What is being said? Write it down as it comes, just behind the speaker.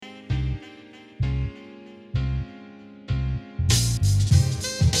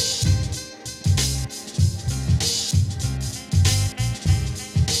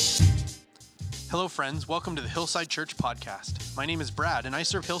Hello, friends. Welcome to the Hillside Church podcast. My name is Brad, and I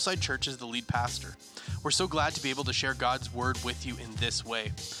serve Hillside Church as the lead pastor. We're so glad to be able to share God's word with you in this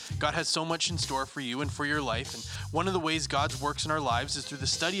way. God has so much in store for you and for your life, and one of the ways God works in our lives is through the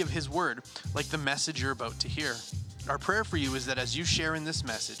study of His word, like the message you're about to hear. Our prayer for you is that as you share in this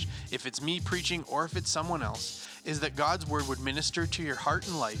message, if it's me preaching or if it's someone else, is that God's word would minister to your heart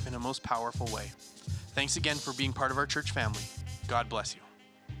and life in a most powerful way. Thanks again for being part of our church family. God bless you.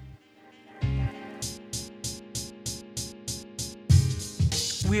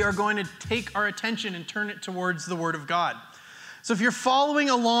 We are going to take our attention and turn it towards the Word of God. So if you're following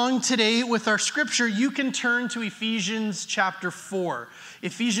along today with our scripture, you can turn to Ephesians chapter 4.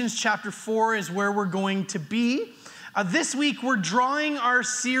 Ephesians chapter 4 is where we're going to be. This week, we're drawing our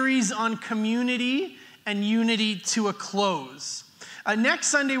series on community and unity to a close. Next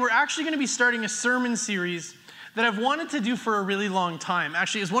Sunday, we're actually going to be starting a sermon series that I've wanted to do for a really long time.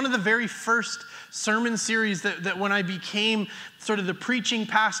 Actually, it's one of the very first sermon series that when I became sort of the preaching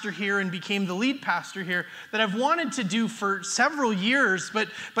pastor here and became the lead pastor here, that I've wanted to do for several years, but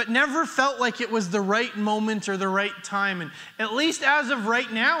never felt like it was the right moment or the right time. And at least as of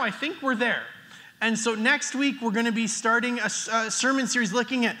right now, I think we're there. And so next week, we're going to be starting a sermon series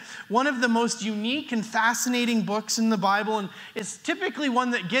looking at one of the most unique and fascinating books in the Bible. And it's typically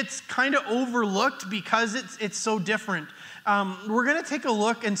one that gets kind of overlooked because it's so different. We're going to take a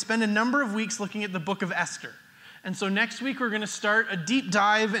look and spend a number of weeks looking at the book of Esther. And so next week, we're going to start a deep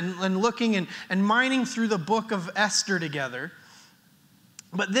dive and looking and mining through the book of Esther together.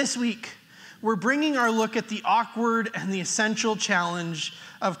 But this week, we're bringing our look at the awkward and the essential challenge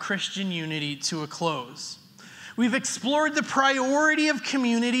of Christian unity to a close. We've explored the priority of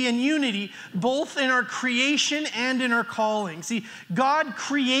community and unity, both in our creation and in our calling. See, God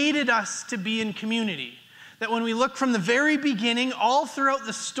created us to be in community. That when we look from the very beginning, all throughout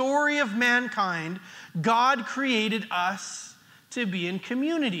the story of mankind, God created us to be in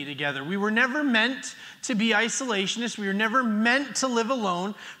community together. We were never meant to be isolationists. We were never meant to live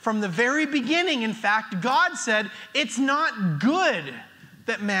alone. From the very beginning, in fact, God said, it's not good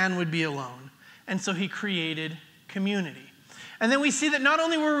that man would be alone. And so He created community. And then we see that not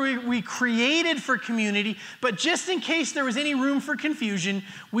only were we created for community, but just in case there was any room for confusion,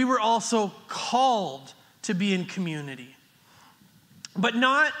 we were also called to be in community. But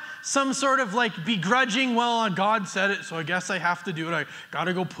not some sort of like begrudging, well, God said it, so I guess I have to do it. I got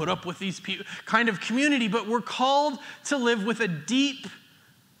to go put up with these people kind of community. But we're called to live with a deep,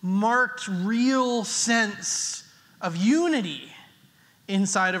 marked, real sense of unity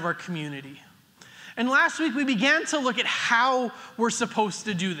inside of our community. And last week, we began to look at how we're supposed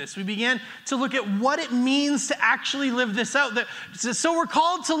to do this. We began to look at what it means to actually live this out. So we're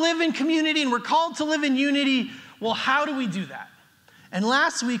called to live in community and we're called to live in unity. Well, how do we do that? And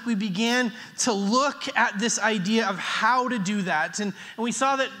last week, we began to look at this idea of how to do that. And we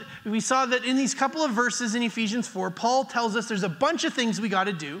saw that in these couple of verses in Ephesians 4, Paul tells us there's a bunch of things we got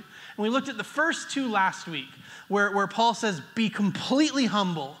to do. And we looked at the first two last week, where Paul says, be completely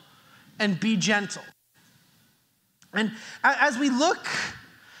humble and be gentle. And as we look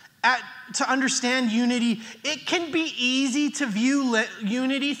to understand unity, it can be easy to view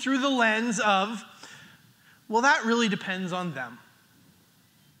unity through the lens of, well, that really depends on them.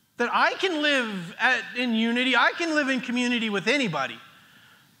 That I can live in unity, I can live in community with anybody,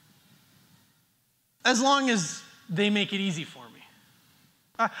 as long as they make it easy for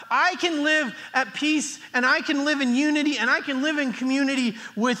me. I can live at peace, and I can live in unity, and I can live in community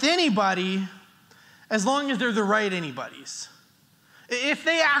with anybody, as long as they're the right anybody's. If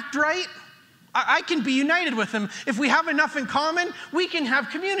they act right, I can be united with them. If we have enough in common, we can have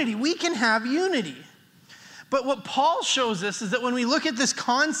community. We can have unity. But what Paul shows us is that when we look at this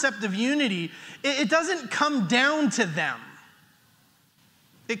concept of unity, it doesn't come down to them.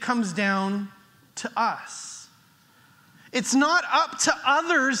 It comes down to us. It's not up to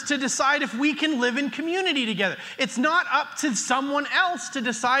others to decide if we can live in community together. It's not up to someone else to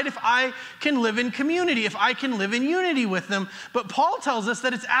decide if I can live in community, if I can live in unity with them. But Paul tells us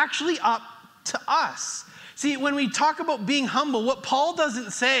that it's actually up to us. See, when we talk about being humble, what Paul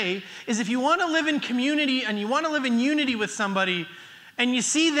doesn't say is if you want to live in community and you want to live in unity with somebody and you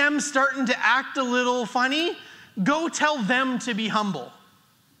see them starting to act a little funny, go tell them to be humble.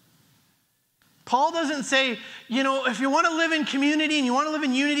 Paul doesn't say, if you want to live in community and you want to live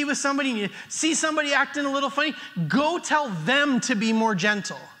in unity with somebody and you see somebody acting a little funny, go tell them to be more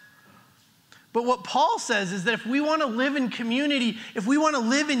gentle. But what Paul says is that if we want to live in community, if we want to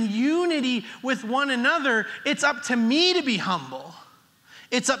live in unity with one another, it's up to me to be humble.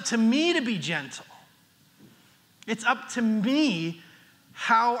 It's up to me to be gentle. It's up to me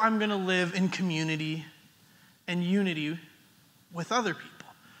how I'm going to live in community and unity with other people.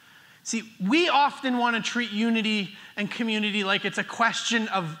 See, we often want to treat unity and community like it's a question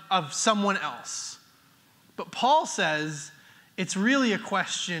of someone else. But Paul says it's really a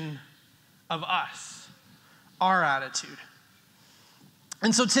question of us, our attitude.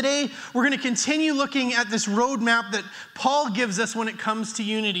 And so today, we're going to continue looking at this roadmap that Paul gives us when it comes to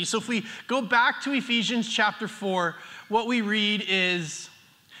unity. So if we go back to Ephesians chapter 4, what we read is,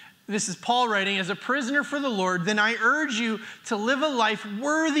 this is Paul writing, "As a prisoner for the Lord, then I urge you to live a life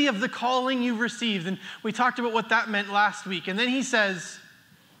worthy of the calling you've received." And we talked about what that meant last week. And then he says,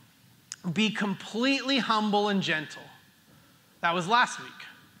 "Be completely humble and gentle." That was last week.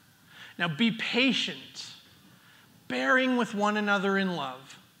 Now be patient, bearing with one another in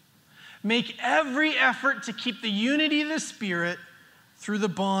love. Make every effort to keep the unity of the Spirit through the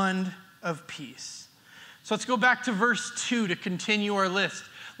bond of peace. So let's go back to verse 2 to continue our list.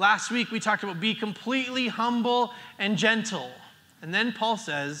 Last week we talked about be completely humble and gentle. And then Paul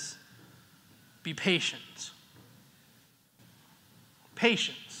says, be patient.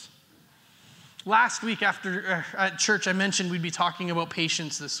 Patience. Last week at church I mentioned we'd be talking about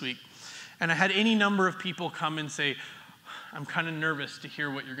patience this week. And I had any number of people come and say, I'm kind of nervous to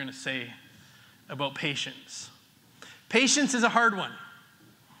hear what you're going to say about patience. Patience is a hard one.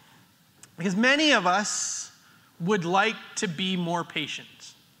 Because many of us would like to be more patient.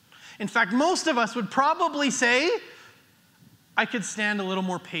 In fact, most of us would probably say, I could stand a little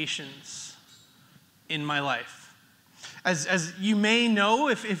more patience in my life. As you may know,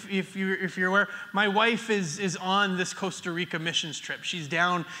 if you're aware, my wife is on this Costa Rica missions trip. She's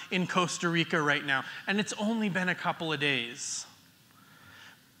down in Costa Rica right now, and it's only been a couple of days.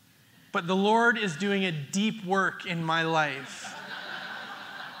 But the Lord is doing a deep work in my life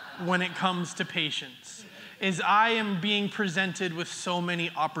when it comes to patience. I am being presented with so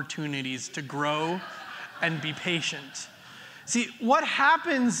many opportunities to grow and be patient. See, what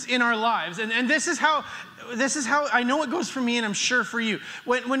happens in our lives, and this is how I know it goes for me, and I'm sure for you.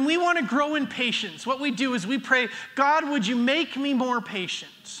 When we want to grow in patience, what we do is we pray, God, would you make me more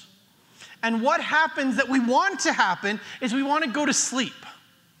patient? And what happens that we want to happen is we want to go to sleep.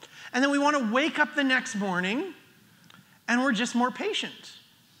 And then we want to wake up the next morning, and we're just more patient.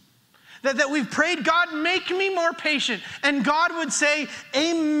 That we've prayed, God, make me more patient. And God would say,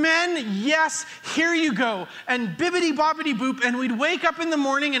 amen, yes, here you go. And bibbity bobbity boop, and we'd wake up in the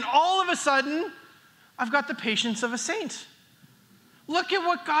morning, and all of a sudden, I've got the patience of a saint. Look at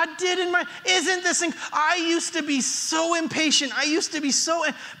what God did in my, isn't this, I used to be so impatient.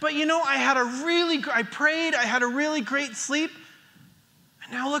 But you know, I prayed, I had a really great sleep.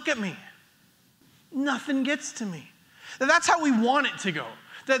 And now look at me. Nothing gets to me. That's how we want it to go.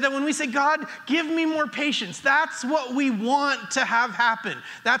 That when we say, God, give me more patience, that's what we want to have happen.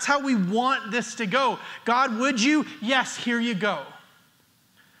 That's how we want this to go. God, would you? Yes, here you go.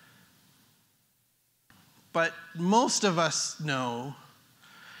 But most of us know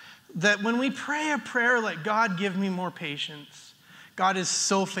that when we pray a prayer like, God, give me more patience, God is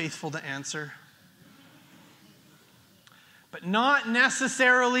so faithful to answer. But not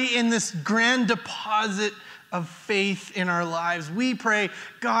necessarily in this grand deposit of faith in our lives. We pray,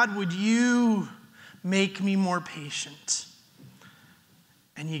 God, would you make me more patient?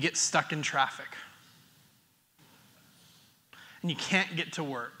 And you get stuck in traffic. And you can't get to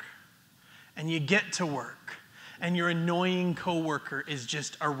work. And you get to work. And your annoying coworker is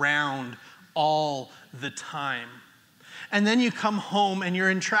just around all the time. And then you come home and you're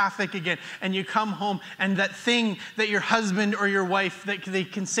in traffic again, and you come home and that thing that your husband or your wife, that they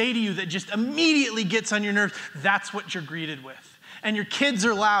can say to you that just immediately gets on your nerves, that's what you're greeted with. And your kids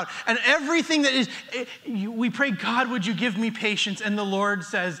are loud, and everything that is, we pray, God, would you give me patience? And the Lord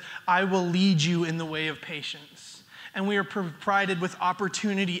says, I will lead you in the way of patience. And we are provided with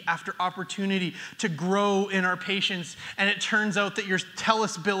opportunity after opportunity to grow in our patience. And it turns out that your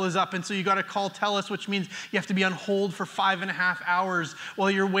TELUS bill is up. And so you got to call TELUS, which means you have to be on hold for 5.5 hours while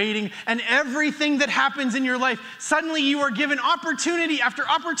you're waiting. And everything that happens in your life, suddenly you are given opportunity after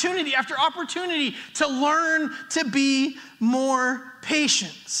opportunity after opportunity to learn to be more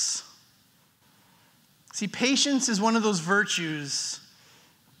patient. See, patience is one of those virtues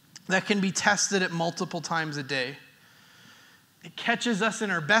that can be tested at multiple times a day. It catches us in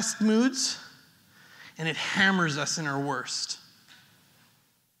our best moods, and it hammers us in our worst.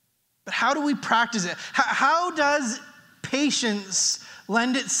 But how do we practice it? How does patience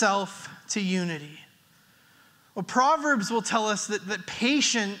lend itself to unity? Well, Proverbs will tell us that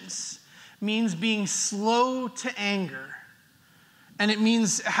patience means being slow to anger, and it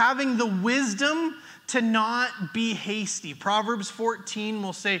means having the wisdom to not be hasty. Proverbs 14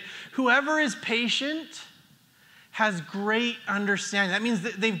 will say, whoever is patient has great understanding. That means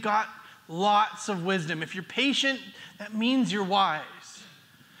that they've got lots of wisdom. If you're patient, that means you're wise.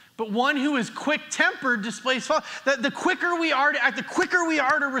 But one who is quick-tempered displays folly. That the quicker we are to act, the quicker we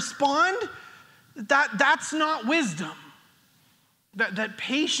are to respond, that's not wisdom. That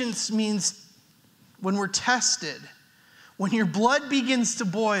patience means when we're tested, when your blood begins to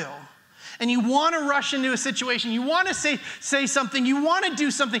boil, and you want to rush into a situation, you want to say something, you want to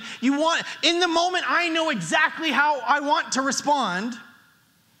do something, in the moment, I know exactly how I want to respond.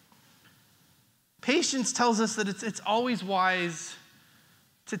 Patience tells us that it's always wise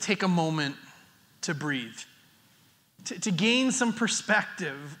to take a moment to breathe, to gain some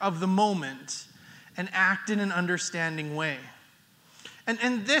perspective of the moment and act in an understanding way.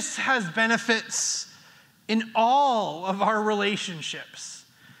 And this has benefits in all of our relationships,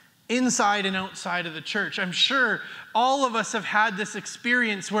 inside and outside of the church. I'm sure all of us have had this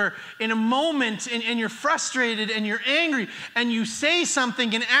experience where in a moment and you're frustrated and you're angry and you say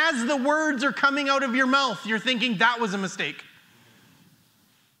something, and as the words are coming out of your mouth, you're thinking, that was a mistake.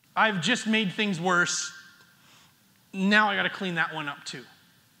 I've just made things worse. Now I got to clean that one up too.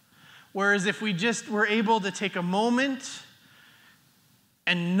 Whereas if we just were able to take a moment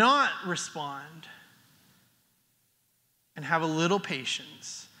and not respond and have a little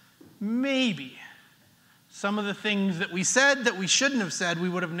patience, maybe some of the things that we said that we shouldn't have said, we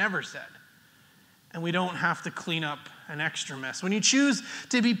would have never said. And we don't have to clean up an extra mess. When you choose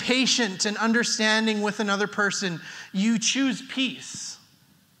to be patient and understanding with another person, you choose peace.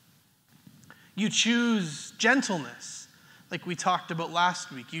 You choose gentleness, like we talked about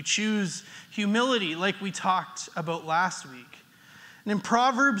last week. You choose humility, like we talked about last week. And in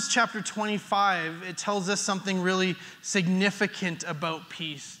Proverbs chapter 25, it tells us something really significant about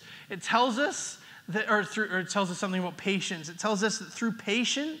peace. It tells us that, or it tells us something about patience. It tells us that through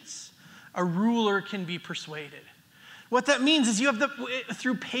patience, a ruler can be persuaded. What that means is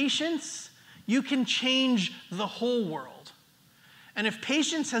through patience, you can change the whole world. And if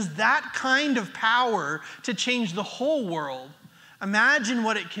patience has that kind of power to change the whole world, imagine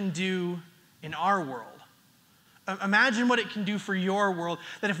what it can do in our world. Imagine what it can do for your world.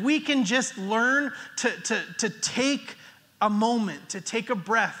 That if we can just learn to take a moment, to take a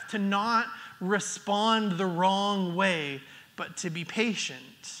breath, to not respond the wrong way, but to be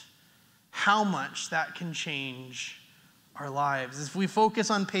patient, how much that can change our lives. If we focus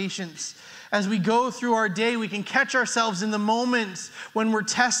on patience, as we go through our day, we can catch ourselves in the moments when we're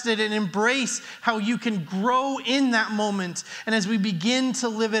tested and embrace how you can grow in that moment. And as we begin to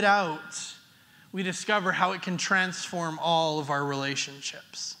live it out, we discover how it can transform all of our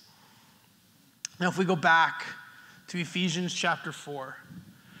relationships. Now, if we go back to Ephesians chapter 4,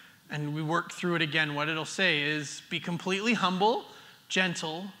 and we work through it again, what it'll say is, be completely humble,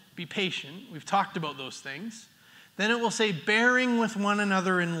 gentle, be patient. We've talked about those things. Then it will say, bearing with one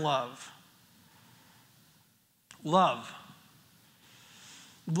another in love. Love.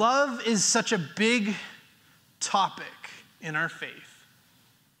 Love is such a big topic in our faith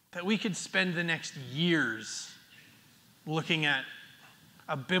that we could spend the next years looking at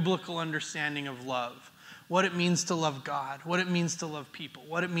a biblical understanding of love, what it means to love God, what it means to love people,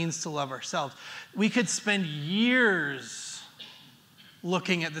 what it means to love ourselves. We could spend years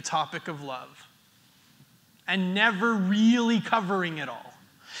looking at the topic of love and never really covering it all.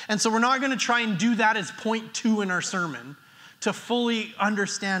 And so we're not going to try and do that as point 2 in our sermon, to fully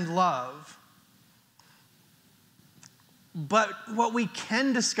understand love. But what we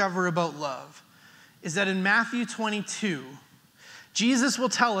can discover about love is that in Matthew 22, Jesus will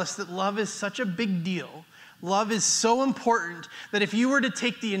tell us that love is such a big deal. Love is so important that if you were to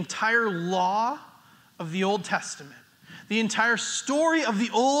take the entire law of the Old Testament, the entire story of the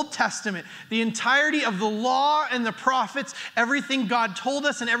Old Testament, the entirety of the law and the prophets, everything God told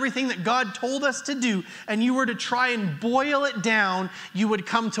us and everything that God told us to do, and you were to try and boil it down, you would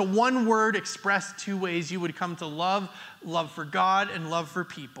come to one word expressed 2 ways. You would come to love for God and love for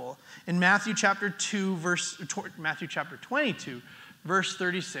people. In Matthew chapter 22, verse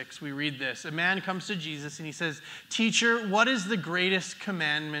 36, we read this. A man comes to Jesus and he says, "Teacher, what is the greatest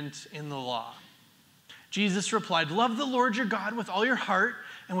commandment in the law?" Jesus replied, "Love the Lord your God with all your heart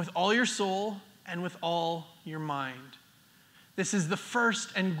and with all your soul and with all your mind. This is the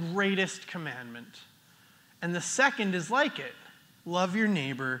first and greatest commandment. And the second is like it. Love your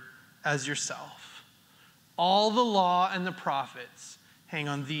neighbor as yourself. All the law and the prophets hang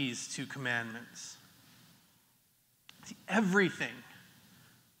on these 2 commandments." See, everything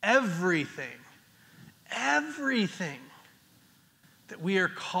that we are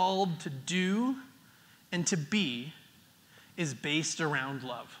called to do and to be is based around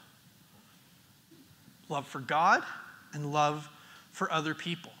love. Love for God and love for other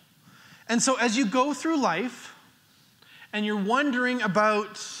people. And so as you go through life and you're wondering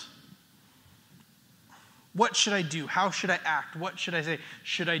about what should I do? How should I act? What should I say?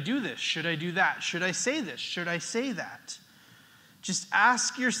 Should I do this? Should I do that? Should I say this? Should I say that? Just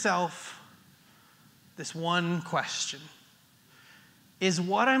ask yourself this one question. Is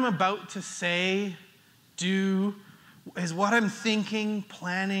what I'm about to say, do, is what I'm thinking,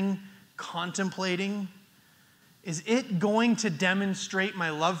 planning, contemplating, is it going to demonstrate my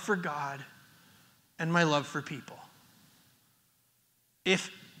love for God and my love for people?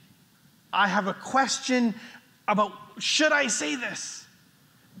 If I have a question about, should I say this?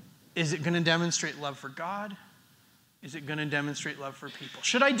 Is it going to demonstrate love for God? Is it going to demonstrate love for people?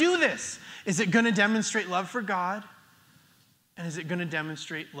 Should I do this? Is it going to demonstrate love for God? And is it going to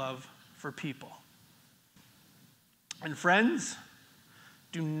demonstrate love for people? And friends,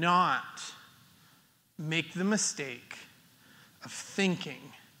 do not make the mistake of thinking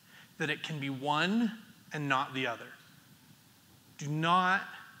that it can be one and not the other. Do not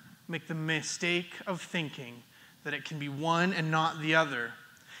make the mistake of thinking that it can be one and not the other.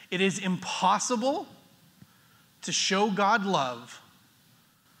 It is impossible to show God love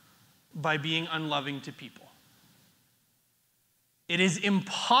by being unloving to people. It is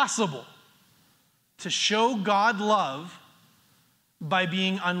impossible to show God love by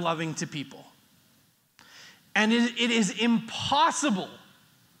being unloving to people. And it is impossible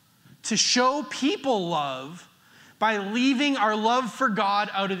to show people love by leaving our love for God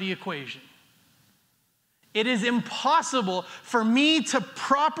out of the equation. It is impossible for me to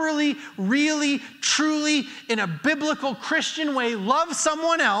properly, really, truly, in a biblical Christian way, love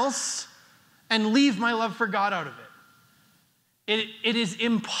someone else and leave my love for God out of it. It is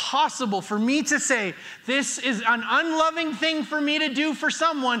impossible for me to say, this is an unloving thing for me to do for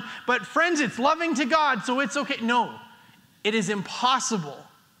someone, but friends, it's loving to God, so it's okay. No, it is impossible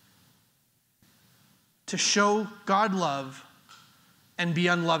to show God love and be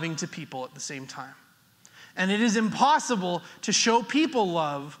unloving to people at the same time. And it is impossible to show people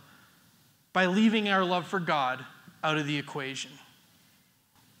love by leaving our love for God out of the equation.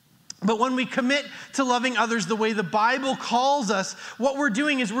 But when we commit to loving others the way the Bible calls us, what we're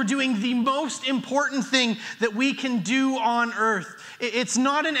doing is we're doing the most important thing that we can do on earth. It's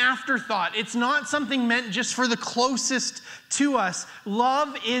not an afterthought. It's not something meant just for the closest to us.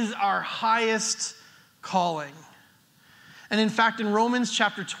 Love is our highest calling. And in fact, in Romans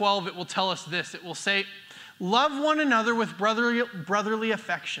chapter 12, it will tell us this. It will say, love one another with brotherly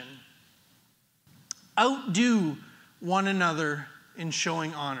affection. Outdo one another in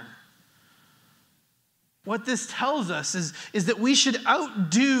showing honor. What this tells us is that we should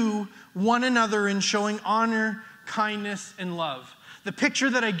outdo one another in showing honor, kindness, and love. The picture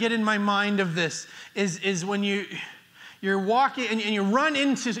that I get in my mind of this is when you're walking and you run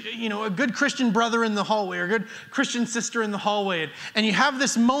into a good Christian brother in the hallway or a good Christian sister in the hallway, and you have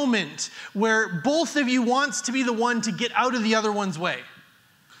this moment where both of you wants to be the one to get out of the other one's way.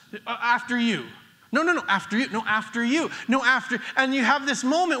 After you. No, after you. No, after you. No, after. And you have this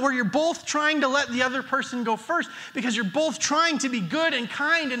moment where you're both trying to let the other person go first because you're both trying to be good and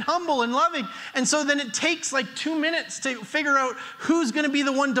kind and humble and loving. And so then it takes like 2 minutes to figure out who's going to be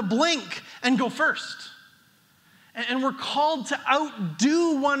the one to blink and go first. And we're called to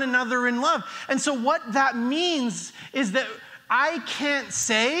outdo one another in love. And so what that means is that I can't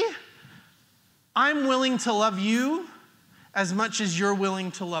say, I'm willing to love you as much as you're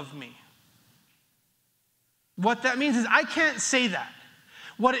willing to love me. What that means is I can't say that.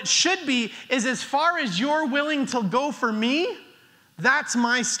 What it should be is as far as you're willing to go for me, that's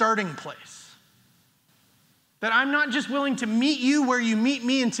my starting place. That I'm not just willing to meet you where you meet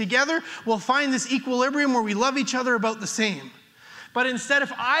me, and together we'll find this equilibrium where we love each other about the same. But instead,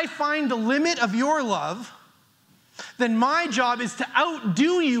 if I find the limit of your love, then my job is to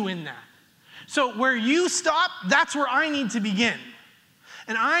outdo you in that. So where you stop, that's where I need to begin.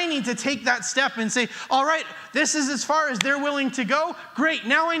 And I need to take that step and say, all right, this is as far as they're willing to go. Great,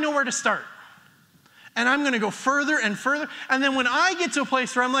 now I know where to start. And I'm going to go further and further. And then when I get to a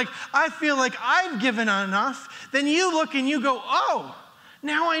place where I'm like, I feel like I've given enough, then you look and you go, oh,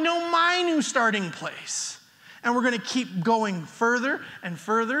 now I know my new starting place. And we're going to keep going further and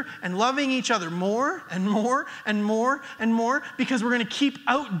further and loving each other more and more and more and more because we're going to keep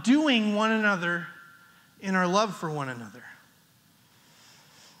outdoing one another in our love for one another.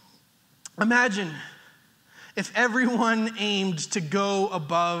 Imagine if everyone aimed to go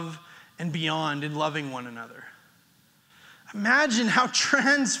above and beyond in loving one another. Imagine how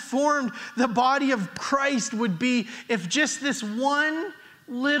transformed the body of Christ would be if just this one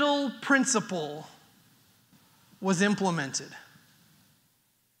little principle was implemented.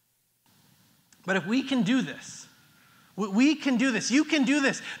 But if we can do this, we can do this, you can do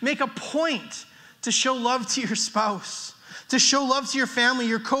this. Make a point to show love to your spouse, to show love to your family,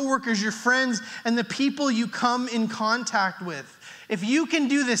 your coworkers, your friends, and the people you come in contact with. If you can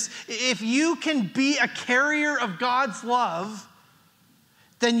do this, if you can be a carrier of God's love,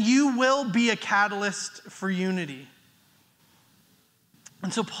 then you will be a catalyst for unity.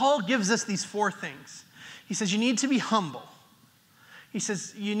 And so Paul gives us these 4 things. He says you need to be humble. He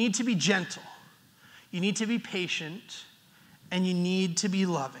says you need to be gentle. You need to be patient. And you need to be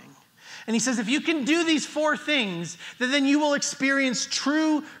loving. And he says if you can do these 4 things, then you will experience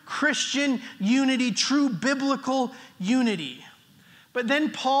true Christian unity, true biblical unity. But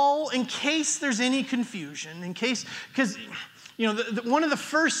then Paul, in case there's any confusion, because one of the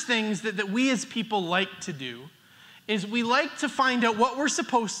first things that we as people like to do is we like to find out what we're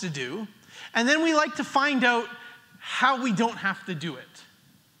supposed to do, and then we like to find out how we don't have to do it.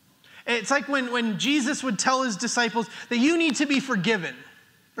 It's like when Jesus would tell his disciples that you need to be forgiven,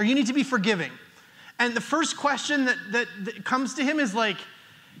 or you need to be forgiving. And the first question that comes to him is like,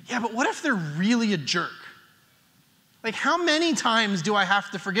 yeah, but what if they're really a jerk? Like, how many times do I have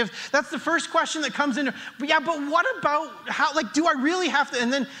to forgive? That's the first question that comes into, but what about do I really have to?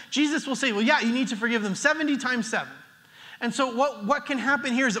 And then Jesus will say, well, yeah, you need to forgive them 70 times 7. And so what can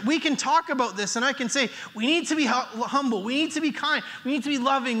happen here is that we can talk about this, and I can say, we need to be humble, we need to be kind, we need to be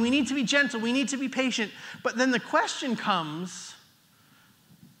loving, we need to be gentle, we need to be patient. But then the question comes,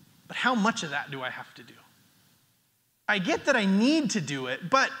 but how much of that do I have to do? I get that I need to do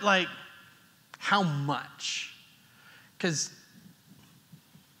it, but how much? Because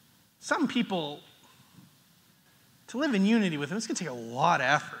some people, to live in unity with them, it's going to take a lot of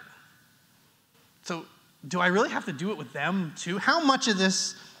effort. So do I really have to do it with them too? How much of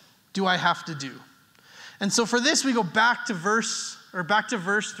this do I have to do? And so for this, we go back to verse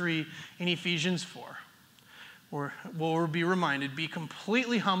 3 in Ephesians 4, where we'll be reminded, be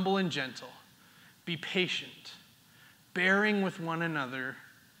completely humble and gentle, be patient, bearing with one another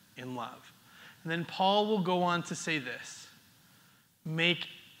in love. And then Paul will go on to say this, make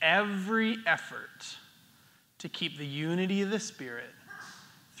every effort to keep the unity of the Spirit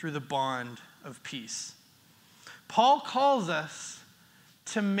through the bond of peace. Paul calls us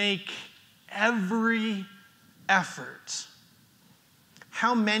to make every effort.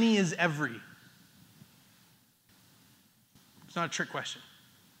 How many is every? It's not a trick question.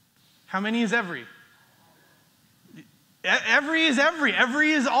 How many is every? Every is every.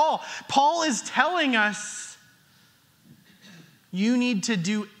 Every is all. Paul is telling us you need to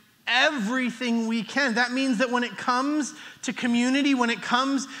do everything we can. That means that when it comes to community, when it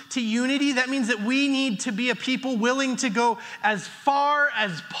comes to unity, that means that we need to be a people willing to go as far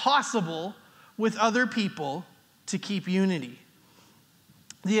as possible with other people to keep unity.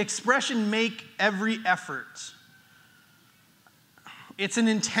 The expression make every effort, it's an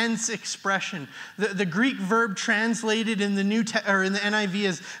intense expression. The Greek verb translated in the in the NIV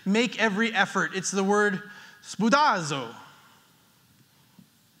is make every effort. It's the word spoudazo.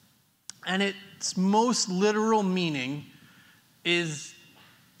 And its most literal meaning is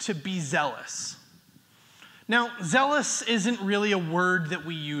to be zealous. Now, zealous isn't really a word that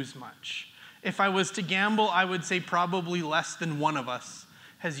we use much. If I was to gamble, I would say probably less than one of us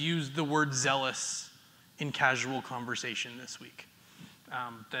has used the word zealous in casual conversation this week.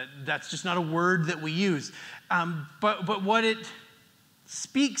 That's just not a word that we use. But what it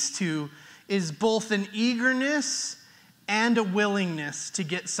speaks to is both an eagerness and a willingness to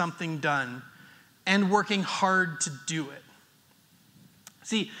get something done and working hard to do it.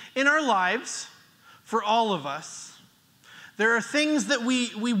 See, in our lives, for all of us, there are things that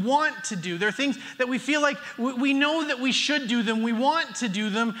we want to do. There are things that we feel like we know that we should do them. We want to do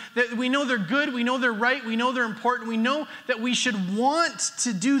them. That we know they're good. We know they're right. We know they're important. We know that we should want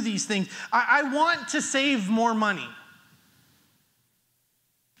to do these things. I want to save more money.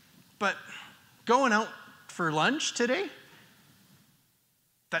 But going out for lunch today,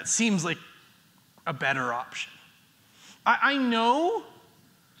 that seems like a better option. I know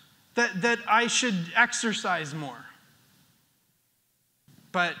that I should exercise more.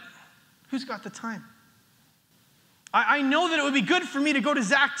 But who's got the time? I know that it would be good for me to go to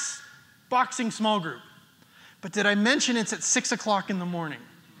Zach's boxing small group. But did I mention it's at 6 o'clock in the morning?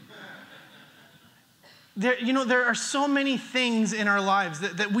 There are so many things in our lives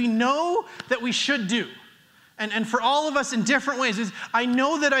that we know that we should do. And for all of us in different ways, I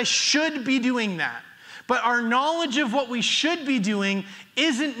know that I should be doing that. but our knowledge of what we should be doing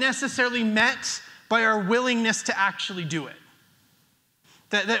isn't necessarily met by our willingness to actually do it.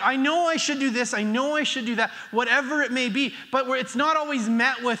 That I know I should do this, I know I should do that, whatever it may be, but where it's not always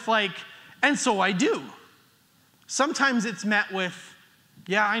met with like, and so I do. Sometimes it's met with,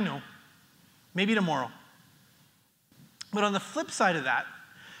 yeah, I know, maybe tomorrow. But on the flip side of that,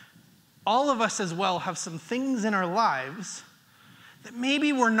 all of us as well have some things in our lives that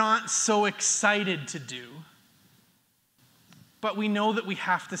maybe we're not so excited to do, but we know that we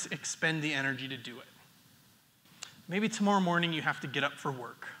have to expend the energy to do it. Maybe tomorrow morning you have to get up for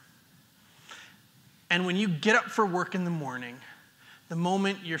work. And when you get up for work in the morning, the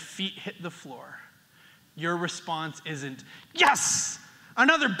moment your feet hit the floor, your response isn't, yes,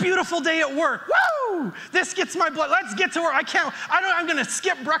 another beautiful day at work. Woo! This gets my blood. Let's get to work. I'm going to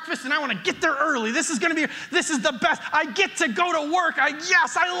skip breakfast and I want to get there early. This is the best. I get to go to work. I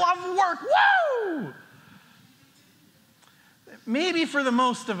love work. Woo! Maybe for the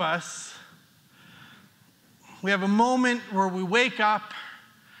most of us, we have a moment where we wake up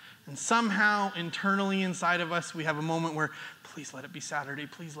and somehow internally inside of us, we have a moment where, please let it be Saturday,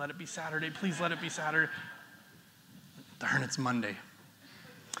 please let it be Saturday, please let it be Saturday. Darn, it's Monday.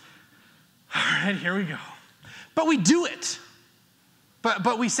 All right, here we go. But we do it.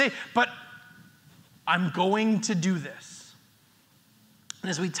 But we say, but I'm going to do this. And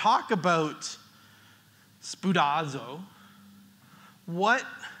as we talk about spoudazo, what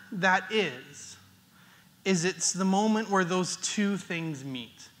that is it's the moment where those two things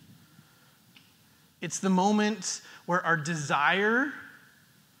meet. It's the moment where our desire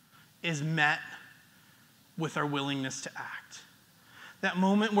is met with our willingness to act. That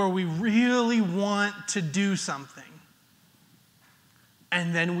moment where we really want to do something,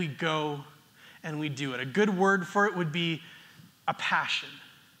 and then we go and we do it. A good word for it would be a passion.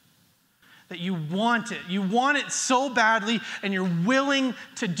 That you want it so badly, and you're willing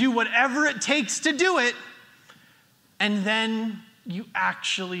to do whatever it takes to do it, and then you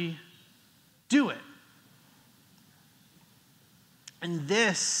actually do it. And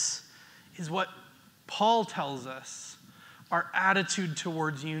this is what Paul tells us our attitude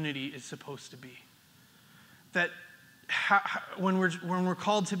towards unity is supposed to be. That when we're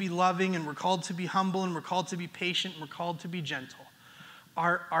called to be loving, and we're called to be humble, and we're called to be patient, and we're called to be gentle,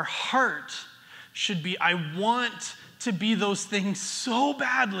 our heart should be, I want to be those things so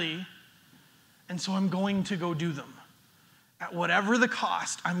badly, and so I'm going to go do them. At whatever the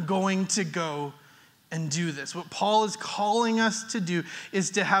cost, I'm going to go and do this. What Paul is calling us to do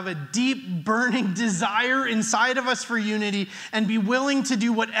is to have a deep, burning desire inside of us for unity and be willing to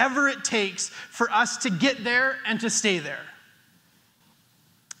do whatever it takes for us to get there and to stay there.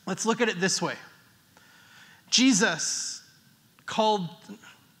 Let's look at it this way. Jesus called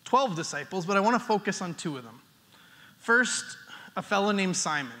 12 disciples, but I want to focus on 2 of them. First, a fellow named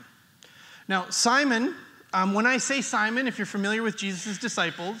Simon. Now, Simon, when I say Simon, if you're familiar with Jesus'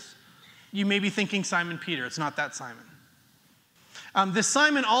 disciples, you may be thinking Simon Peter. It's not that Simon. This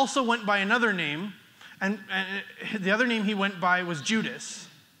Simon also went by another name, and the other name he went by was Judas.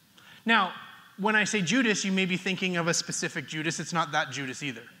 Now, when I say Judas, you may be thinking of a specific Judas. It's not that Judas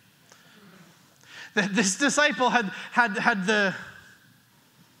either. This disciple had the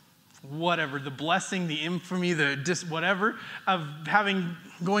blessing, the infamy, whatever, of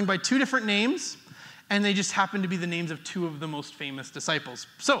going by 2 different names, and they just happen to be the names of 2 of the most famous disciples.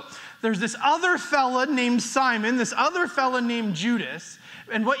 So there's this other fella named Simon, this other fella named Judas,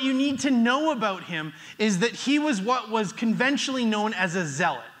 and what you need to know about him is that he was what was conventionally known as a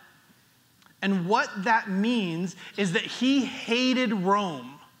zealot. And what that means is that he hated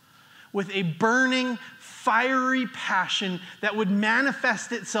Rome with a burning, fiery passion that would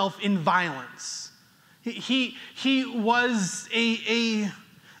manifest itself in violence. He was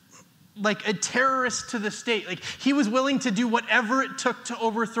like a terrorist to the state. Like, he was willing to do whatever it took to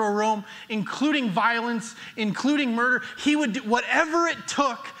overthrow Rome, including violence, including murder. He would do whatever it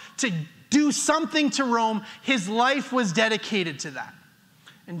took to do something to Rome. His life was dedicated to that.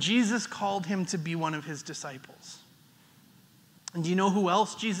 And Jesus called him to be one of his disciples. And do you know who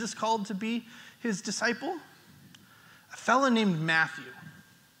else Jesus called to be his disciple? A fellow named Matthew.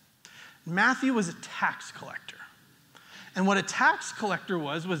 Matthew was a tax collector. And what a tax collector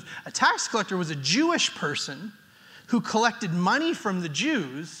was a Jewish person who collected money from the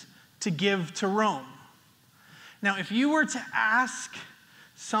Jews to give to Rome. Now, if you were to ask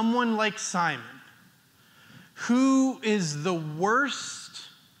someone like Simon, who is the worst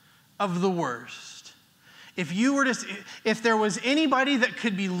of the worst, if there was anybody that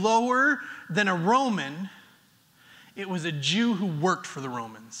could be lower than a Roman, it was a Jew who worked for the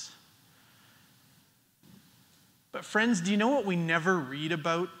Romans. But friends, do you know what we never read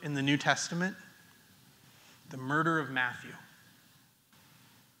about in the New Testament? The murder of Matthew.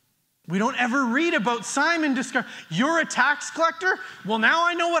 We don't ever read about Simon discover, you're a tax collector? Well, now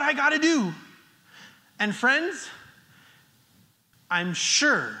I know what I got to do. And friends, I'm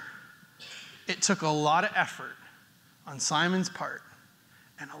sure it took a lot of effort on Simon's part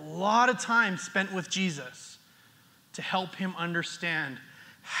and a lot of time spent with Jesus to help him understand,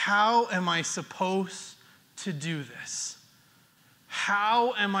 how am I supposed to do this?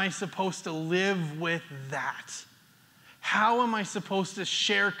 How am I supposed to live with that? How am I supposed to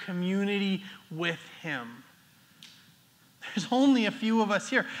share community with him? There's only a few of us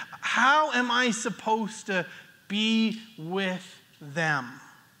here. How am I supposed to be with them?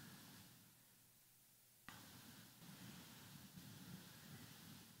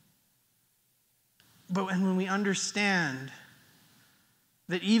 But when we understand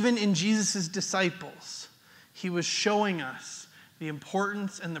that even in Jesus' disciples, he was showing us the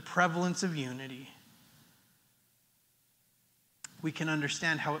importance and the prevalence of unity, we can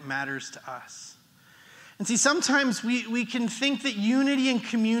understand how it matters to us. And see, sometimes we can think that unity and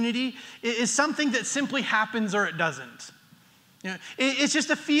community is something that simply happens or it doesn't. You know, it's just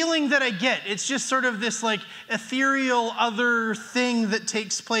a feeling that I get. It's just sort of this like ethereal other thing that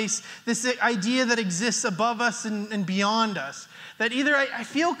takes place, this idea that exists above us and beyond us, that either I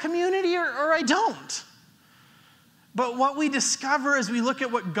feel community or I don't. But what we discover as we look at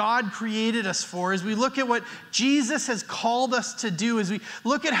what God created us for, as we look at what Jesus has called us to do, as we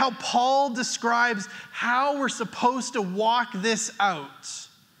look at how Paul describes how we're supposed to walk this out,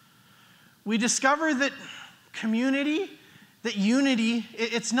 we discover that community, that unity,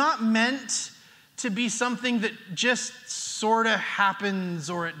 it's not meant to be something that just sort of happens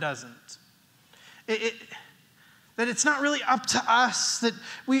or it doesn't. That it's not really up to us, that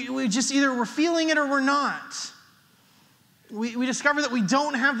we just either we're feeling it or we're not. We discover that we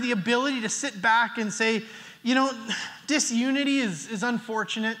don't have the ability to sit back and say, you know, disunity is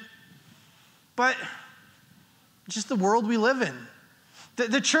unfortunate, but just the world we live in.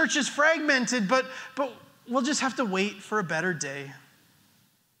 The church is fragmented, but we'll just have to wait for a better day.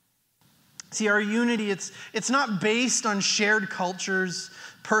 See, our unity, it's not based on shared cultures,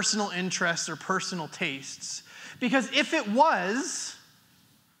 personal interests, or personal tastes. Because if it was,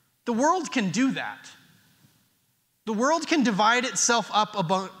 the world can do that. The world can divide itself up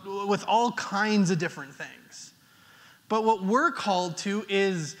with all kinds of different things. But what we're called to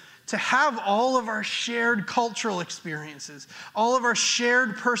is to have all of our shared cultural experiences, all of our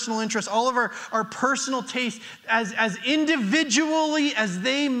shared personal interests, all of our personal tastes, as individually as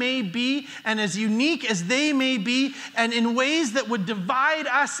they may be, and as unique as they may be, and in ways that would divide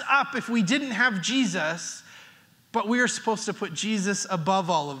us up if we didn't have Jesus, but we are supposed to put Jesus above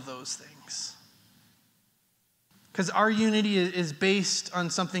all of those things. Because our unity is based on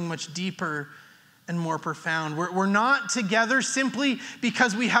something much deeper and more profound. We're not together simply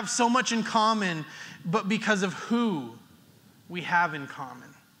because we have so much in common, but because of who we have in common.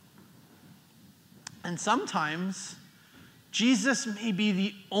 And sometimes Jesus may be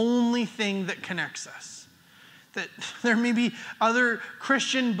the only thing that connects us. That there may be other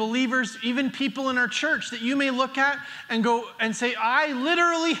Christian believers, even people in our church, that you may look at and go and say, I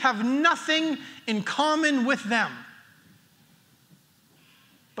literally have nothing in common with them.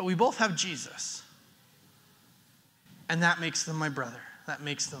 But we both have Jesus. And that makes them my brother. That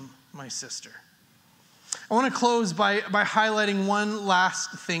makes them my sister. I want to close by highlighting one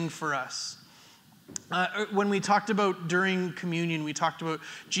last thing for us. When we talked about during communion, we talked about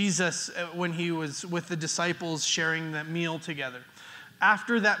Jesus when he was with the disciples sharing that meal together.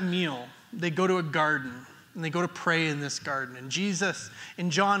 After that meal, they go to a garden and they go to pray in this garden. And Jesus, in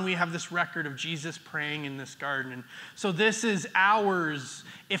John, we have this record of Jesus praying in this garden. And so this is hours,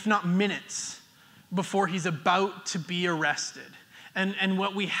 if not minutes, before he's about to be arrested. And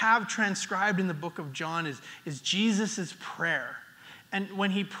what we have transcribed in the book of John is Jesus' prayer. And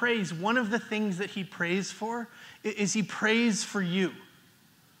when he prays, one of the things that he prays for is he prays for you.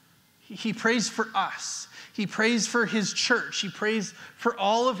 He prays for us. He prays for his church. He prays for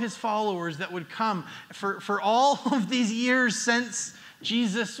all of his followers that would come. For all of these years since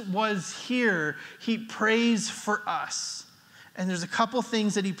Jesus was here, he prays for us. And there's a couple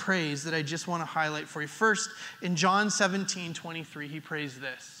things that he prays that I just want to highlight for you. First, in John 17:23, he prays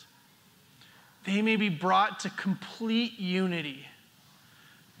this: they may be brought to complete unity.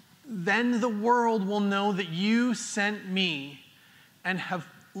 Then the world will know that you sent me and have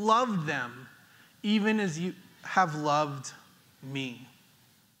loved them, even as you have loved me.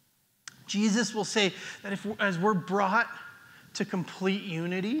 Jesus will say that as we're brought to complete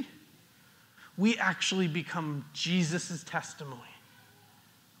unity, we actually become Jesus' testimony.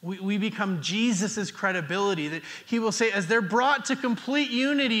 We become Jesus' credibility, that he will say, as they're brought to complete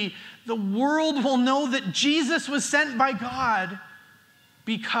unity, the world will know that Jesus was sent by God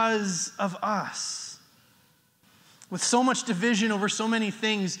because of us. With so much division over so many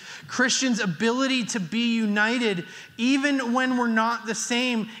things, Christians' ability to be united, even when we're not the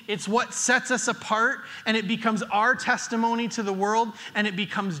same, it's what sets us apart, and it becomes our testimony to the world, and it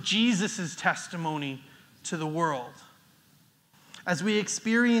becomes Jesus' testimony to the world. As we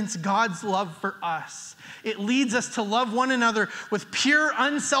experience God's love for us, it leads us to love one another with pure,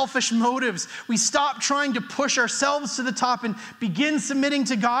 unselfish motives. We stop trying to push ourselves to the top and begin submitting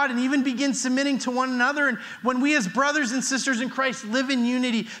to God and even begin submitting to one another. And when we as brothers and sisters in Christ live in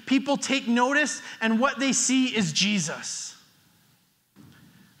unity, people take notice, and what they see is Jesus.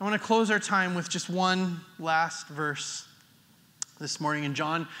 I want to close our time with just one last verse this morning. In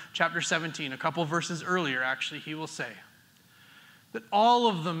John chapter 17, a couple verses earlier, actually, he will say, that all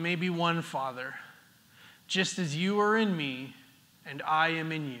of them may be one, Father, just as you are in me and I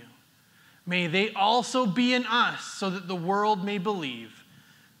am in you. May they also be in us, so that the world may believe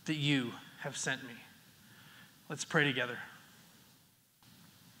that you have sent me. Let's pray together.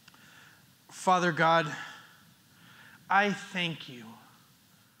 Father God, I thank you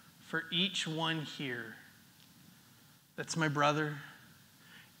for each one here that's my brother,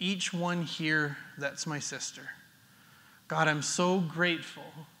 each one here that's my sister. God, I'm so grateful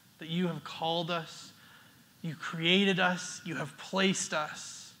that you have called us, you created us, you have placed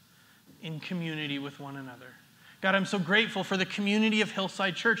us in community with one another. God, I'm so grateful for the community of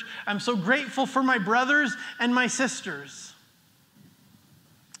Hillside Church. I'm so grateful for my brothers and my sisters.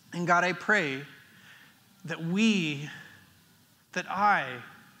 And God, I pray that I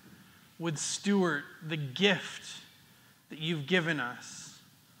would steward the gift that you've given us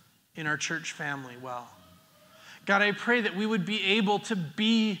in our church family well. God, I pray that we would be able to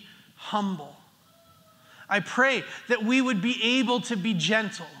be humble. I pray that we would be able to be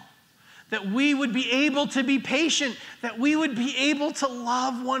gentle, that we would be able to be patient, that we would be able to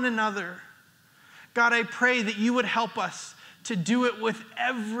love one another. God, I pray that you would help us to do it with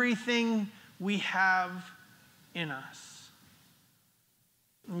everything we have in us.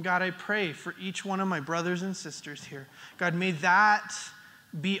 And God, I pray for each one of my brothers and sisters here. God, may that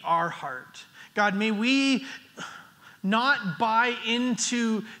be our heart. God, may we not buy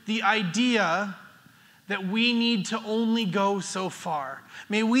into the idea that we need to only go so far.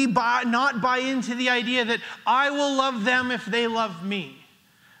 May we not buy into the idea that I will love them if they love me.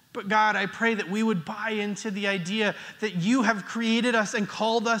 But God, I pray that we would buy into the idea that you have created us and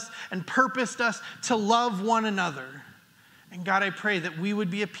called us and purposed us to love one another. And God, I pray that we would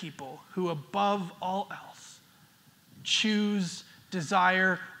be a people who above all else choose,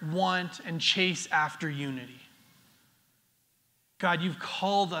 desire, want, and chase after unity. God, you've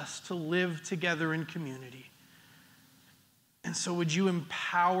called us to live together in community. And so would you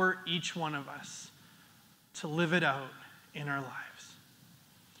empower each one of us to live it out in our lives.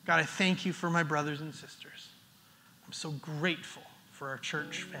 God, I thank you for my brothers and sisters. I'm so grateful for our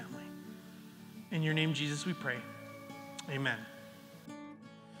church family. In your name, Jesus, we pray. Amen.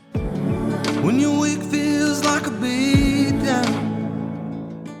 When your week feels like a beat down.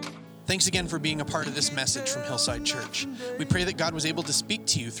 Thanks again for being a part of this message from Hillside Church. We pray that God was able to speak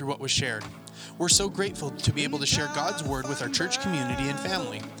to you through what was shared. We're so grateful to be able to share God's word with our church community and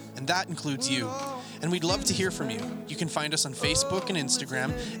family, and that includes you. And we'd love to hear from you. You can find us on Facebook and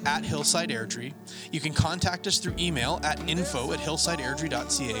Instagram at Hillside Airdrie. You can contact us through email at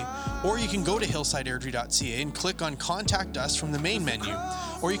info@hillsideairdrie.ca, or you can go to hillsideairdrie.ca and click on Contact Us from the main menu.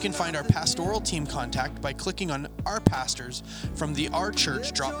 Or you can find our pastoral team contact by clicking on Our Pastors from the Our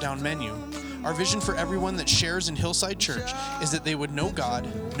Church drop-down menu. Our vision for everyone that shares in Hillside Church is that they would know God,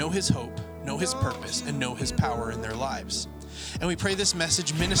 know His hope, know His purpose, and know His power in their lives. And we pray this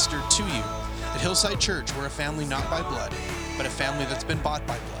message ministered to you. At Hillside Church, we're a family not by blood, but a family that's been bought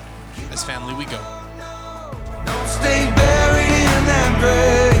by blood. As family we go. Don't stay buried in that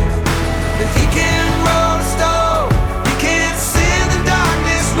grave. If he can roll a stone, he can't see the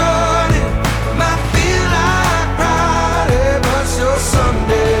darkness running. Might feel like Friday, but your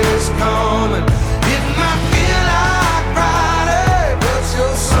Sunday's coming. It might feel like Friday, but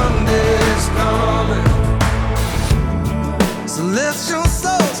your Sunday's coming. So let your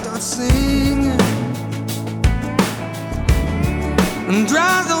soul start singing and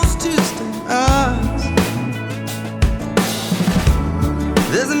dry those tear-stained eyes.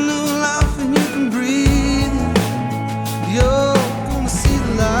 There's a new life and you can breathe.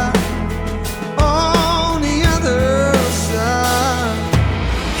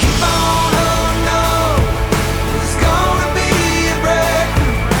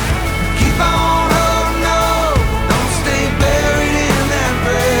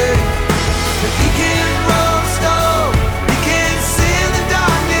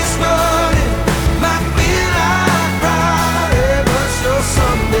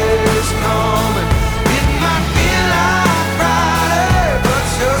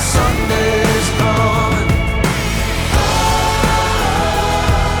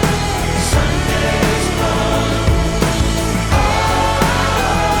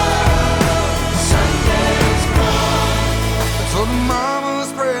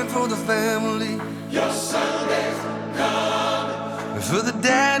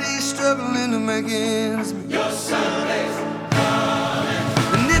 daddy's struggling to make ends meet. Your Sundays